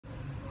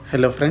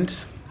Hello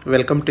friends,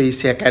 welcome to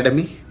EC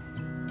Academy.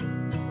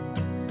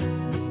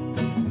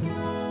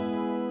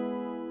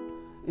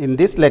 In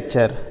this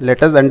lecture,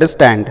 let us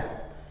understand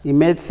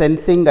image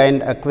sensing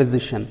and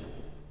acquisition.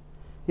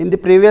 In the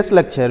previous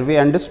lecture, we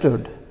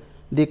understood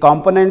the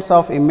components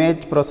of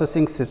image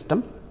processing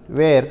system,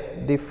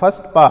 where the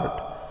first part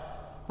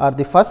or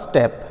the first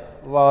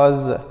step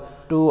was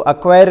to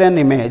acquire an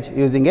image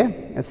using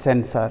a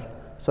sensor.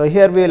 So,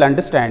 here we will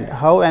understand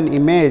how an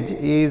image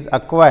is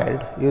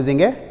acquired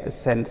using a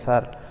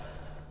sensor.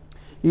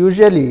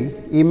 Usually,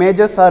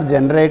 images are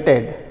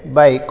generated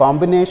by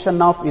combination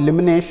of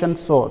illumination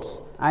source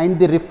and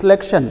the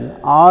reflection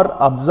or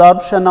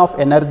absorption of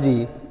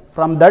energy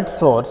from that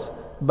source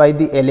by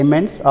the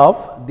elements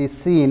of the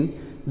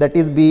scene that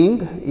is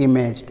being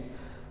imaged.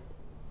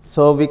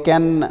 So, we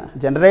can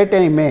generate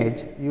an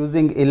image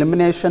using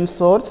illumination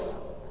source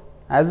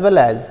as well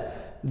as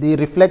the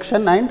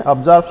reflection and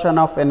absorption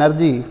of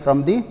energy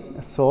from the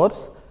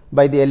source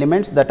by the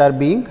elements that are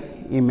being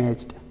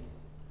imaged.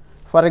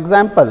 For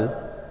example,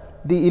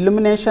 the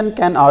illumination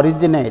can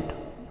originate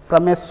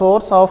from a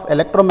source of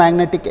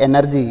electromagnetic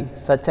energy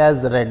such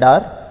as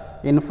radar,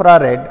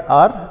 infrared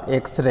or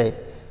X-ray.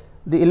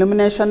 The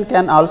illumination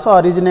can also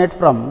originate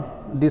from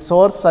the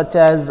source such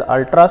as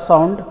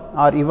ultrasound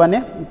or even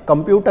a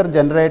computer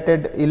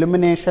generated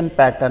illumination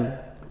pattern.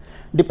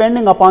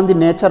 Depending upon the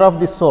nature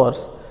of the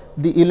source,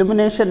 the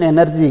illumination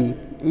energy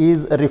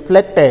is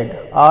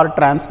reflected or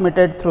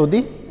transmitted through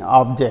the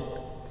object.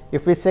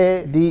 If we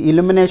say the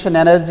illumination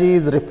energy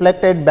is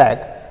reflected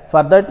back,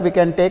 for that we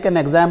can take an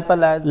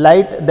example as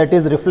light that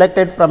is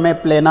reflected from a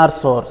planar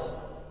source.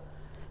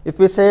 If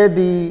we say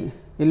the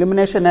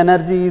illumination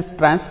energy is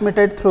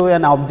transmitted through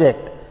an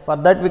object, for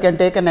that we can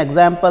take an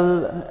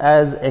example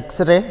as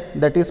X-ray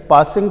that is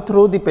passing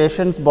through the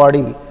patient's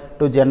body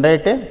to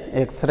generate a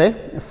X-ray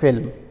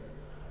film.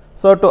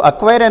 So, to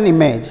acquire an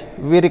image,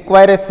 we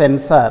require a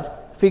sensor.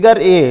 Figure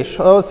A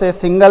shows a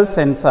single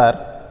sensor.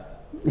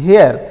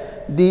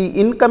 Here, the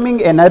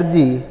incoming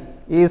energy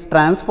is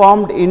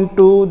transformed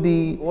into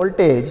the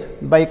voltage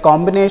by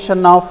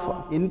combination of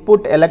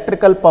input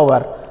electrical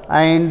power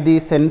and the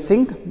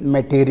sensing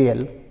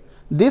material.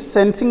 This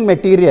sensing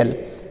material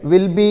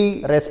will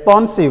be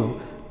responsive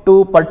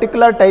to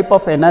particular type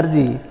of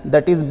energy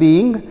that is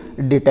being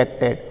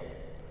detected.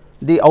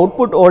 The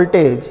output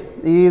voltage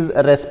is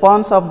a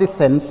response of the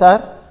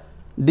sensor.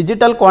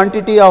 Digital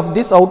quantity of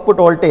this output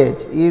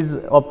voltage is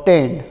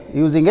obtained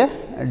using a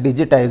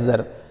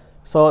digitizer.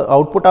 So,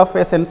 output of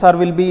a sensor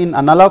will be in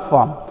analog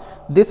form.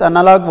 This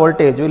analog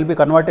voltage will be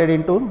converted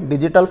into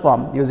digital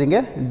form using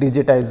a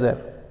digitizer.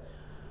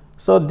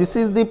 So, this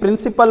is the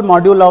principal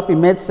module of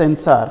image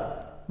sensor,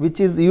 which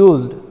is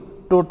used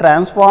to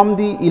transform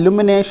the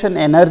illumination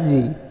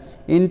energy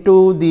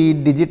into the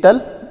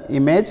digital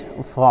image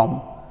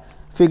form.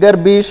 Figure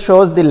B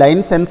shows the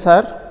line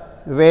sensor,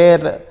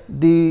 where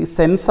the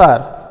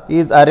sensor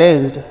is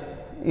arranged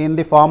in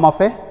the form of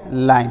a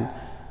line.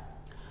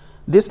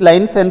 This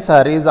line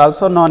sensor is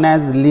also known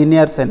as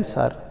linear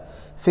sensor.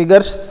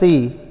 Figure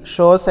C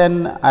shows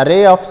an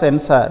array of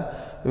sensor,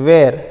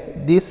 where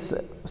this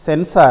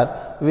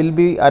sensor will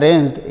be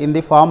arranged in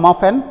the form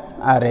of an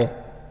array.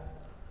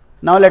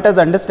 Now, let us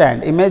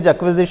understand image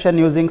acquisition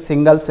using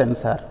single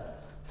sensor.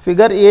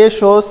 Figure A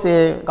shows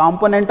a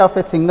component of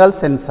a single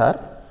sensor,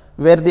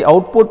 where the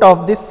output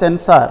of this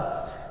sensor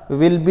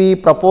will be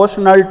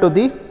proportional to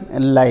the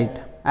light.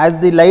 As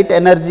the light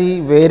energy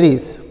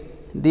varies,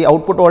 the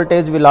output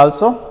voltage will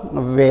also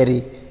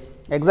vary.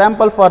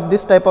 Example for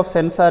this type of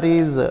sensor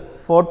is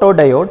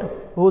photodiode,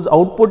 whose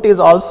output is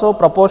also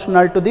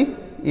proportional to the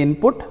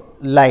input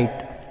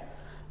light.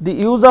 The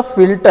use of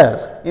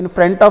filter in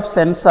front of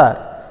sensor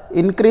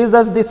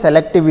increases the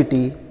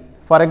selectivity.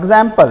 For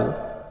example,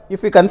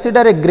 if we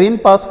consider a green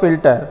pass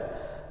filter,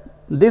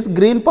 this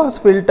green pass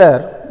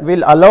filter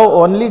will allow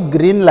only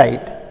green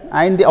light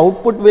and the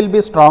output will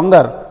be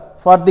stronger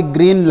for the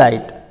green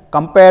light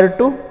compared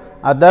to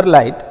other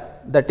light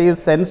that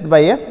is sensed by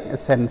a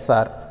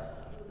sensor.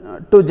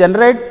 To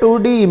generate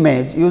 2D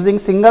image using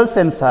single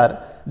sensor,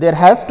 there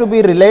has to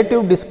be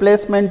relative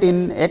displacement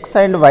in x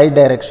and y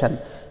direction.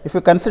 If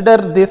you consider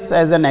this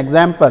as an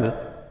example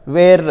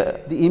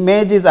where the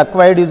image is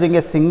acquired using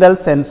a single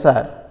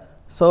sensor,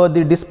 so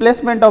the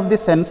displacement of the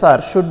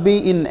sensor should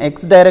be in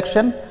x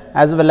direction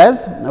as well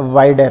as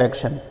y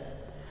direction.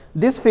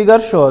 This figure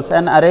shows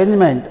an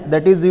arrangement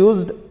that is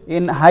used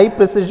in high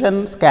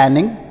precision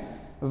scanning,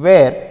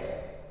 where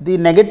the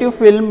negative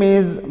film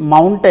is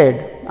mounted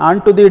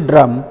onto the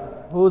drum,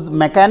 whose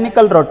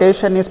mechanical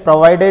rotation is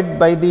provided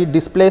by the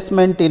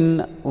displacement in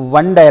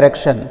one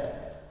direction,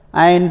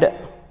 and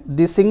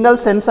the single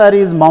sensor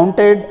is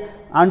mounted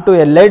onto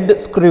a lead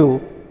screw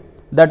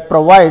that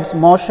provides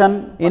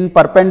motion in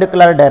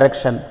perpendicular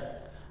direction.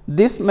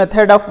 This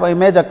method of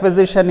image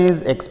acquisition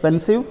is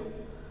expensive,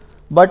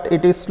 but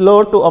it is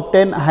slow to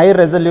obtain high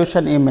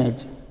resolution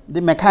image.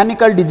 The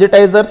mechanical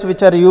digitizers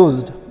which are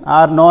used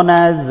are known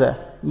as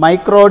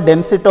micro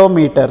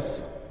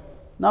densitometers.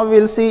 Now, we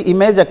will see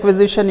image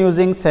acquisition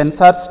using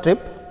sensor strip.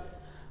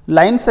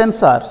 Line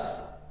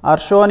sensors are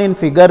shown in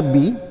figure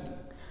B.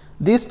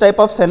 These type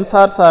of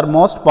sensors are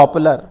most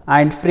popular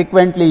and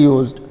frequently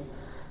used.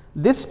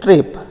 This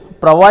strip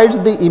provides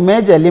the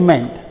image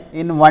element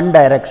in one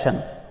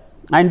direction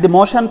and the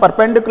motion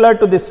perpendicular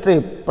to the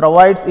strip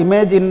provides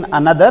image in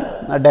another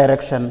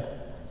direction,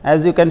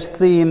 as you can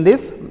see in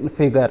this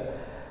figure.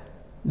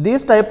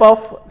 These type of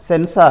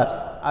sensors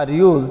are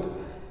used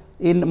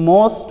in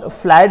most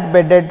flat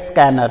bedded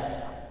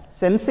scanners.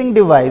 Sensing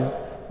device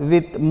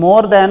with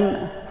more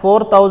than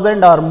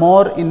 4000 or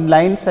more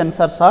inline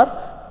sensors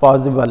are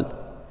possible.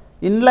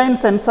 Inline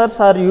sensors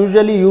are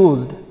usually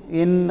used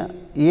in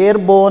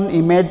airborne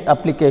image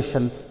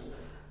applications.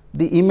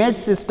 The image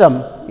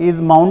system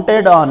is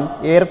mounted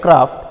on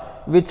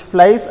aircraft which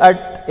flies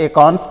at a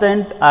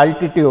constant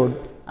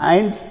altitude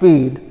and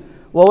speed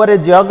over a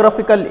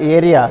geographical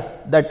area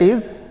that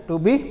is to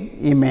be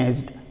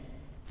imaged.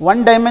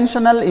 One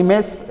dimensional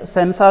image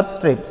sensor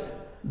strips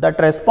that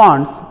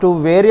responds to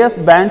various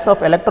bands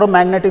of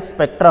electromagnetic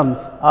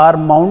spectrums are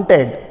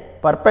mounted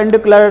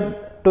perpendicular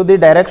to the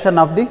direction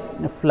of the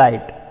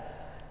flight.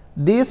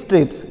 These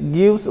strips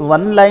gives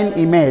one line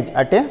image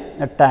at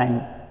a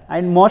time,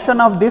 and motion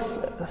of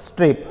this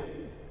strip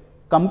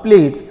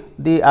completes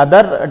the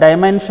other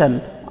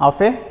dimension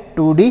of a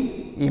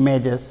 2D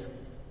images.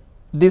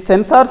 The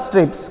sensor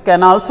strips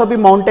can also be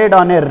mounted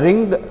on a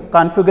ring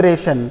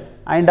configuration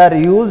and are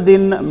used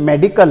in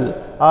medical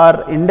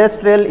or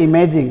industrial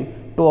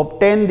imaging to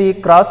obtain the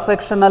cross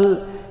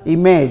sectional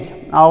image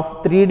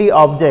of 3D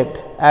object,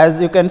 as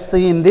you can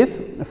see in this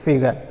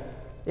figure.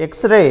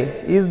 X-ray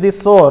is the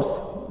source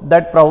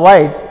that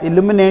provides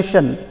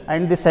illumination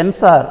and the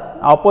sensor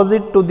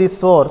opposite to the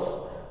source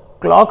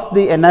clocks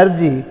the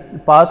energy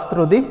passed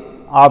through the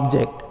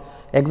object.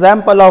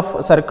 Example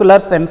of circular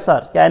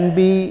sensors can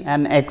be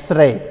an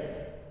X-ray.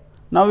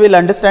 Now, we will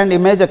understand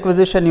image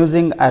acquisition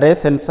using array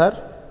sensor.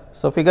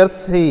 So, figure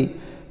C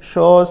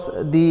shows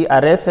the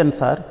array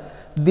sensor.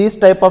 These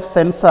type of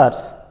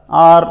sensors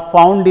are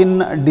found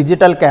in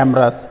digital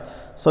cameras.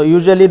 So,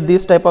 usually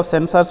these type of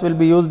sensors will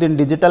be used in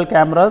digital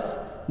cameras.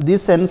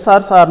 These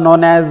sensors are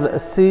known as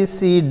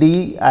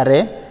CCD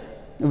array,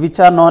 which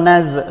are known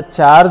as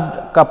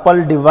charged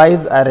coupled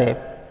device array.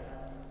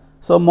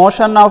 So,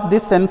 motion of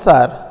this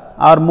sensor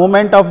or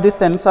movement of this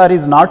sensor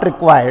is not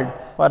required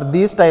for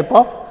these type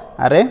of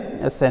array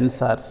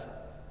sensors.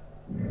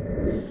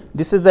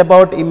 This is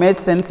about image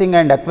sensing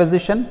and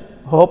acquisition.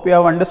 Hope you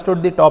have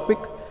understood the topic.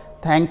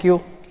 Thank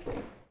you.